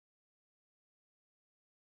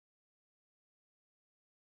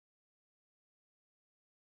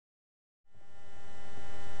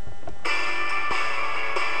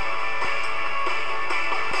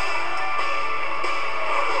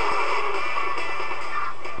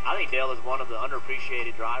think Dale is one of the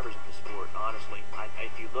underappreciated drivers in the sport, honestly.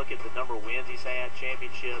 If you look at the number of wins he's had,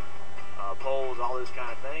 championship, poles, all those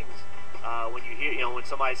kind of things, when you hear, when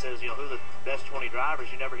somebody says, who are the best 20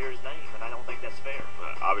 drivers, you never hear his name, and I don't think that's fair.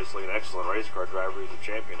 Obviously an excellent race car driver. He's a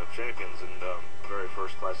champion of champions and very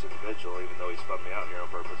first-class individual, even though he spun me out here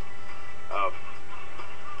on purpose.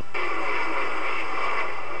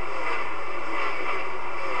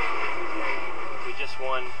 We just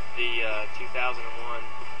won the 2001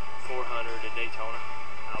 400 at Daytona.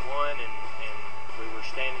 I won, and we were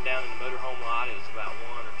standing down in the motorhome lot. It was about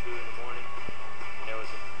 1 or 2 in the morning. And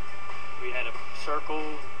we had a circle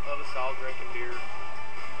of us all drinking beer,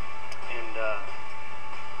 and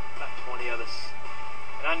about 20 of us.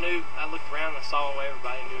 And I looked around and I saw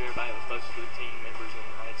everybody, knew everybody that was close to the team members, and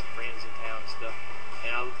I had some friends in town and stuff.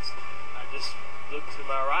 And I just looked to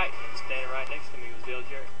my right, and standing right next to me was Dale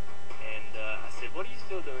Jarrett. And I said, "What are you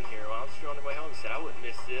still doing here?" "Well, I'm just on the way home." He said, "I wouldn't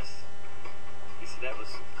miss this." He said, "That was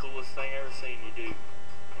the coolest thing I ever seen you do."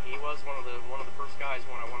 And he was one of the first guys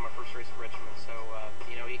when I won my first race at Richmond. So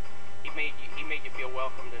he made you feel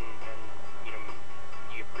welcomed, and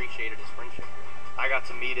you appreciated his friendship here. I got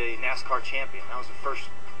to meet a NASCAR champion. That was the first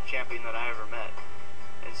champion that I ever met.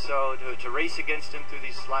 And so to race against him through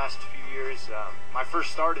these last few years, my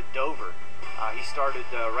first start at Dover, he started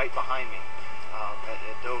right behind me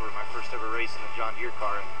at Dover, my first ever race in the John Deere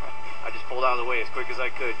car. And I just pulled out of the way as quick as I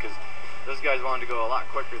could because those guys wanted to go a lot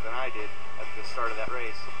quicker than I did at the start of that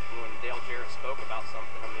race. When Dale Jarrett spoke about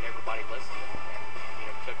something, everybody listened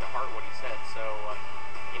and took to heart what he said. So,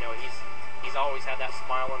 he's always had that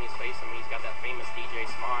smile on his face. He's got that famous DJ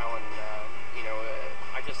smile, and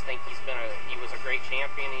I just think he was a great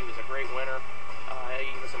champion. He was a great winner.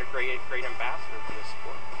 He was a great ambassador for this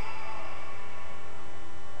sport.